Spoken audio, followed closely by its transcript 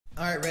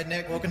All right,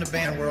 redneck, welcome to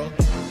Band World.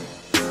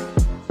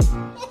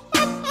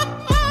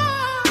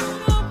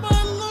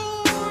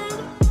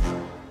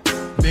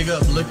 Big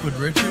up Liquid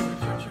Richard.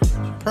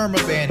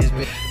 Permaban has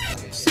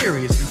been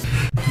serious.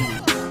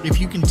 If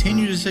you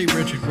continue to say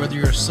Richard, whether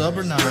you're a sub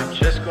or not, we're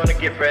just going to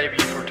get rid of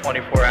you for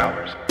 24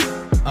 hours.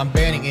 I'm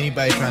banning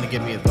anybody trying to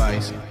give me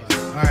advice.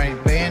 All right,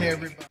 ban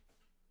everybody.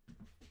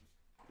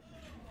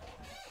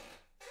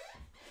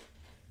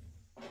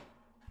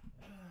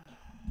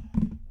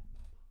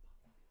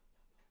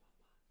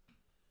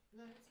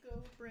 Let's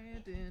go,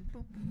 Brandon.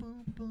 Boom,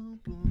 boom, boom,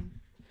 boom.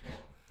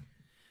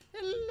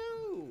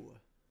 Hello.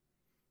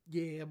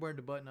 Yeah, I'm wearing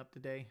the button up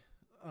today.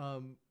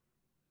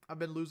 I've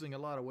been losing a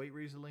lot of weight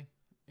recently,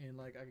 and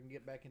like I can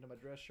get back into my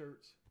dress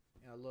shirts.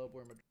 And I love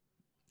wearing my.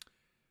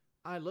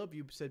 I love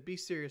you said, be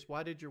serious.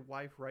 Why did your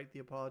wife write the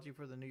apology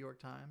for the New York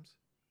Times?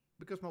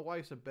 Because my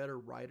wife's a better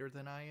writer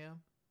than I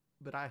am,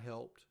 but I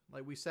helped.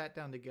 Like we sat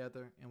down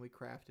together and we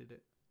crafted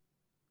it.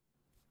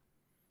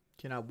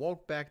 Can I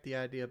walk back the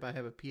idea if I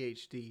have a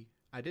PhD?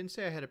 I didn't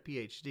say I had a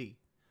PhD.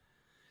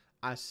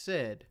 I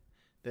said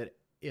that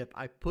if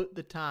I put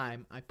the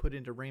time I put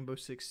into Rainbow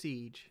Six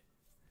Siege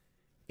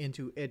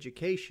into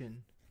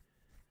education,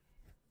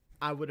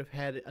 I would have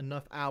had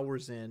enough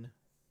hours in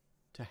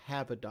to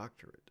have a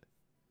doctorate.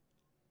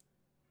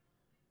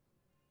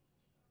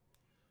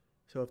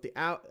 So if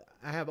I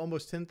have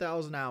almost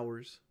 10,000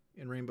 hours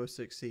in Rainbow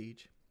Six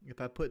Siege. If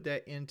I put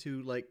that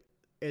into like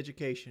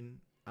education,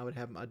 I would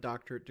have a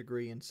doctorate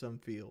degree in some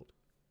field.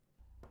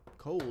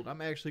 Cold.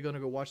 I'm actually going to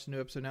go watch the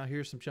new episode now.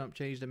 Here's some chump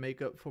change to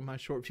make up for my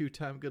short view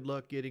time. Good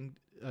luck getting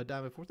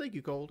Diamond 4. Thank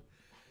you, Cold.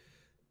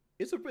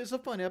 It's a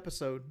fun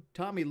episode.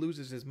 Tommy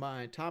loses his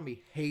mind.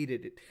 Tommy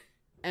hated it.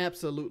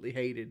 Absolutely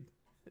hated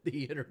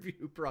the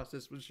interview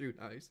process with Shoot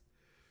Ice.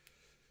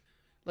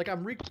 Like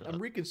I'm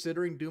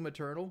reconsidering Doom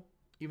Eternal,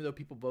 even though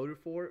people voted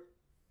for it.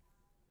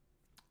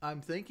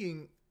 I'm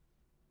thinking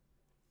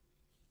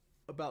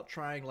about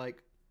trying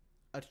like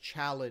a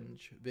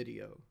challenge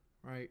video,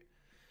 right?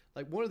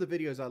 Like one of the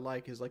videos I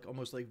like is like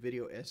almost like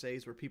video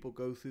essays where people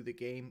go through the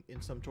game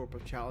in some sort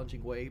of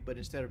challenging way, but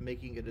instead of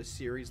making it a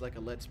series like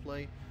a Let's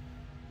Play,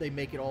 they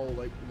make it all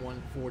like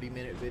one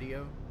 40-minute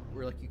video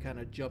where like you kind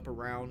of jump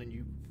around and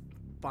you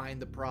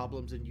find the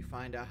problems and you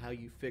find out how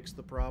you fix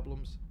the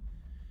problems.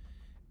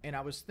 And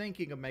I was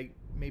thinking of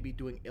maybe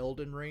doing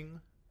Elden Ring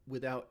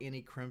without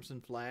any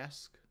Crimson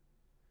Flask.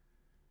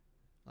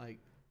 Like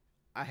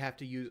I have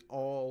to use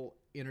all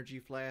energy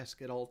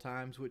flask at all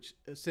times, which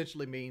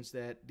essentially means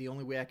that the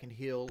only way I can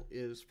heal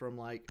is from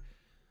like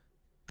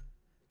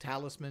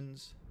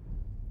talismans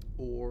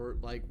or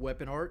like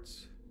weapon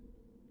arts,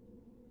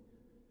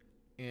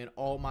 and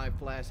all my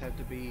flasks have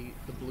to be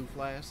the blue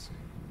flask.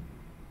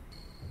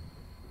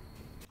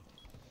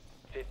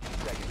 50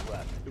 seconds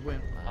left. Good win.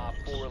 Op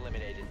 4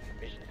 eliminated.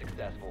 Mission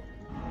successful.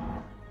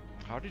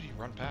 How did he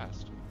run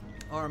past?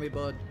 Army,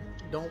 bud.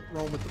 Don't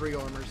roam with 3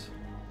 armors.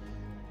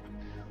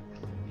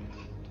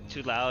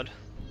 Too loud.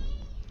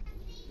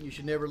 You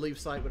should never leave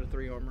sight with a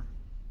 3 armor.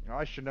 You know,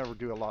 I should never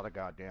do a lot of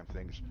goddamn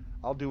things.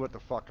 I'll do what the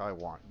fuck I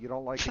want. You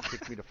don't like it,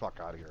 kick me the fuck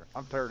out of here.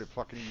 I'm tired of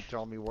fucking you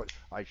telling me what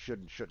I should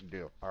and shouldn't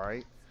do. All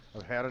right?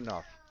 I've had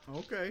enough.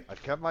 Okay.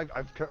 I've kept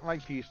my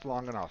peace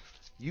long enough.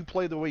 You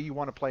play the way you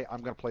want to play.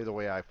 I'm gonna play the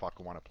way I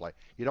fucking want to play.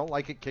 You don't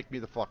like it, kick me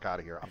the fuck out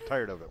of here. I'm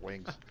tired of it,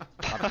 Wings.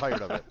 I'm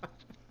tired of it.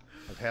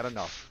 I've had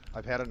enough.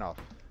 I've had enough.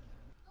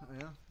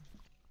 Yeah.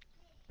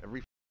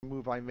 Every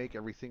move I make,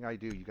 everything I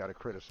do, you gotta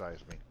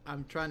criticize me.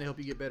 I'm trying to help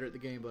you get better at the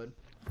game, bud.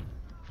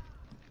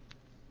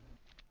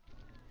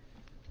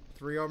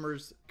 3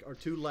 armors are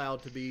too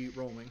loud to be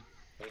roaming.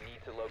 We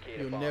need to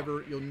locate a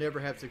bomb. You'll never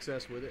have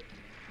success with it.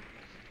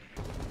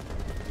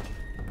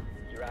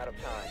 You're out of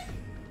time.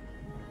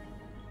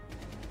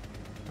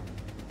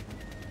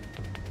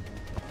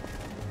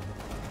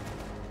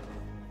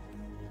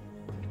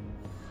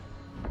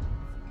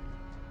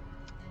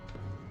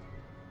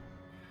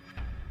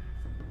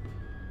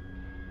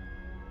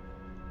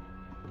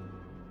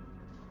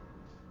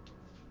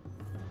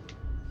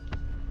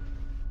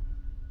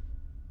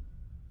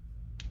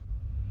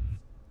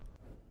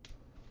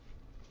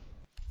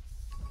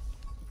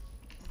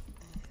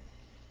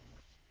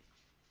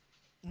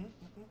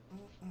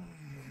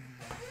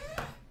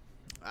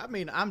 I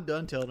mean, I'm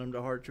done telling him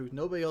the hard truth.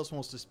 Nobody else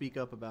wants to speak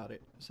up about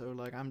it. So,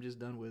 like, I'm just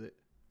done with it.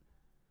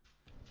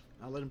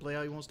 I'll let him play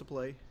how he wants to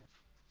play.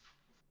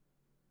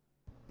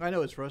 I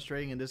know it's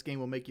frustrating, and this game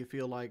will make you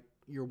feel like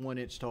you're 1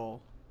 inch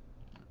tall.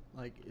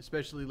 Like,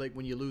 especially, like,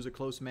 when you lose a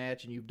close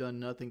match and you've done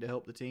nothing to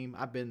help the team.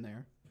 I've been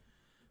there.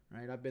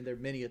 Right? I've been there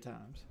many a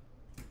times.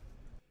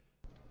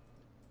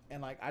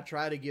 And, like, I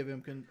try to give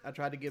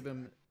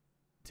him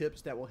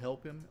tips that will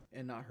help him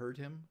and not hurt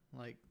him.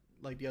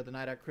 Like the other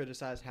night, I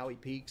criticized how he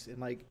peeks, and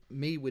like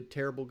me with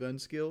terrible gun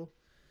skill,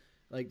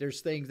 like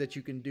there's things that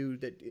you can do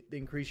that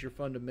increase your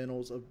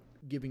fundamentals of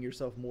giving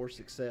yourself more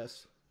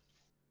success.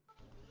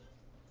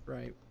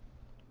 Right.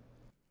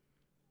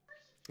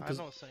 I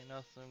don't say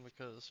nothing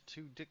because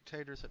 2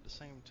 dictators at the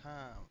same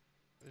time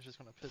is just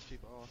gonna piss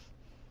people off.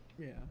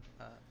 Yeah.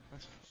 Uh,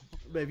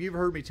 But have you ever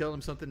heard me tell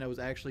him something that was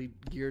actually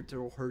geared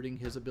to hurting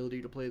his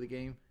ability to play the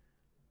game?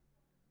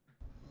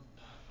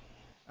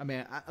 I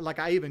mean,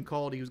 I even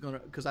called. He was gonna,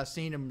 because I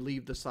seen him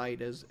leave the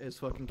site as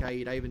fucking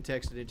Kaid. I even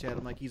texted in chat.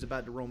 I'm like, he's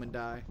about to roam and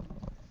die.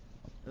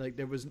 Like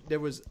there was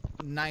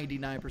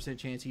 99%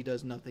 chance he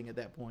does nothing at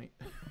that point.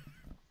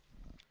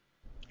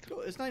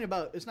 It's not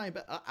about.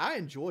 I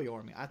enjoy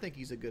Army. I think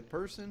he's a good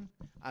person.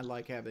 I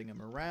like having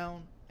him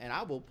around, and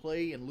I will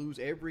play and lose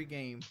every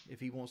game if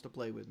he wants to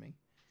play with me.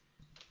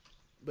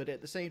 But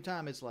at the same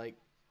time, it's like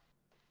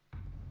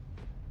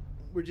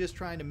we're just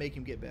trying to make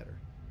him get better.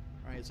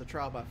 Right? It's a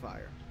trial by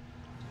fire.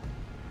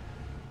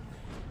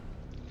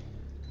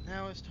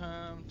 Now it's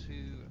time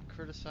to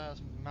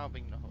criticize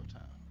Malbing the whole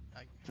time.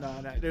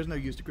 No, there's no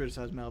use to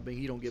criticize Malbing.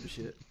 He don't give a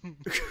shit.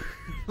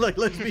 Like,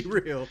 let's be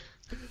real.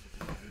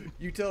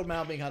 You tell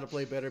Malbing how to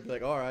play better, be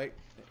like, all right,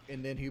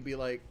 and then he'll be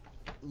like,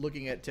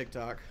 looking at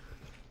TikTok.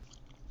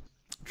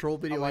 Troll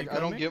video. I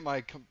don't get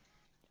my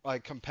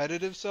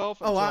competitive self.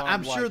 Oh, until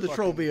I'm like sure the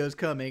troll fucking- video is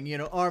coming. You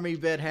know, Army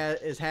vet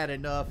has had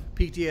enough.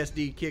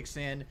 PTSD kicks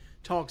in,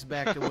 talks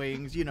back to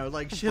Wings. You know,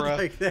 like shit Bruh,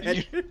 like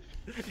that.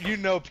 You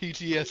know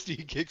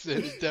PTSD kicks in.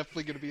 It's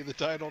definitely going to be in the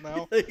title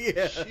now.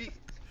 Yeah.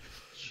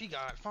 She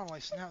got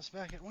finally snaps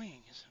back at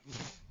Wings.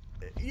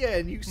 Yeah,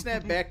 and you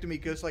snap back to me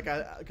because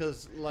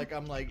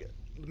I'm like,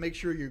 make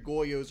sure your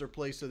Goyos are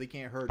placed so they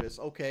can't hurt us.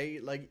 Okay,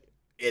 like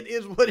it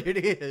is what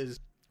it is.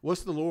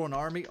 What's the lore on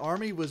Army?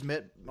 Army was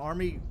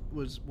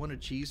one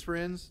of Chee's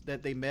friends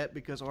that they met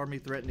because Army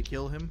threatened to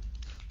kill him.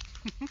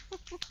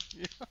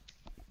 Yeah.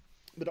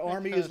 But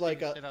Army is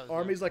like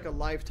Army's like a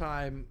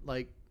lifetime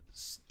like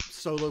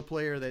solo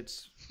player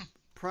that's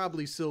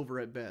probably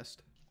silver at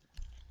best.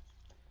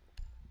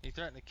 He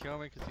threatened to kill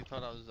me because he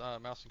thought I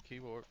was mouse and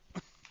keyboard.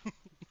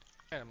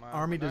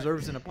 Army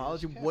deserves an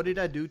apology. What did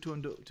I do to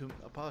him to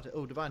apologize?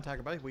 Oh, Divine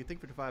Tiger, by the way, thank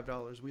you for the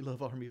 $5. We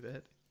love Army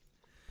vet.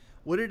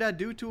 What did I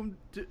do to him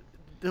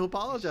to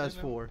apologize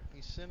for?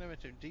 He sent him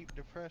into deep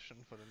depression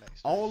for the next.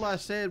 All I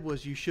said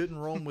was you shouldn't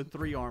roam with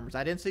 3 armors.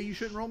 I didn't say you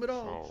shouldn't roam at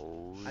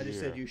all. I just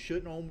said you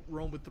shouldn't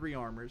roam with 3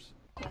 armors.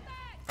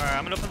 Alright,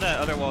 I'm gonna open that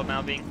other wall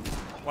now, Bing.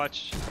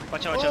 Watch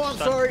out, Oh, I'm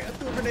sorry. I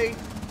threw a grenade.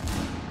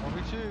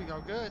 1v2,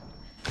 y'all good?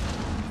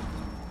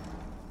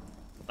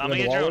 I'm gonna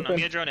get drone. I'm gonna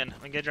get drone in. I'm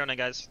gonna get drone in,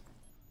 guys.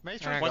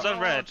 Maestro, One's on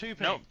red.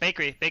 No,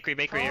 bakery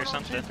or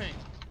something.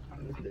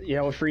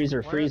 Yeah, well,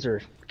 freezer.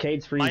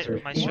 Cade's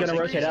freezer. My He's gonna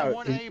rotate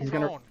out. He's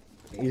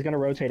gonna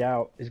rotate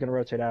out. He's gonna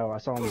rotate out. I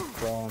saw him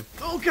crawling.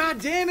 Oh, god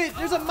damn it.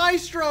 There's a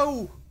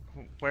maestro.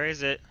 Where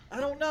is it? I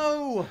don't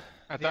know.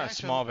 I thought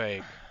small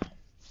bake.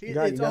 You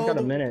guys got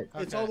a minute.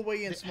 It's all the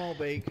way in small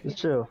bake. Just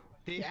chill.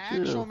 The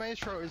actual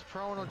maestro is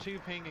prone on 2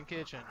 ping in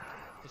kitchen.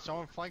 It's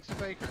on flanks the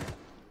bakery.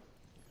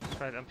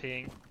 Right, I'm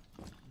peeing.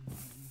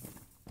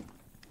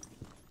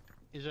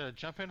 Is there a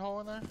jump-in hole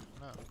in there?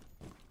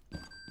 No.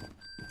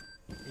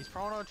 He's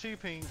prone on 2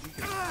 ping. You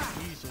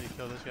can easily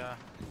kill this guy.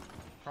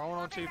 Prone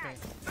on 2 ping.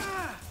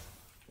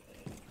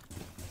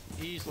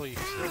 Easily.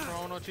 Still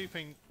prone on 2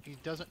 ping. He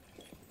doesn't.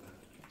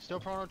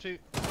 Still prone on 2.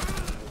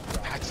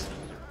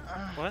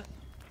 What?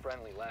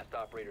 Friendly, last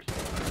operator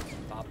standing.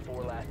 Op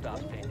 4 last stop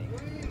standing.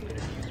 The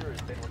diffuser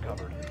has been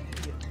recovered.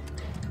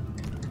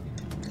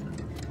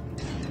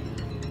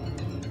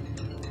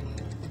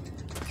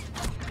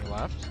 You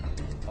left?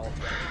 All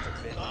friendlies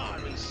have been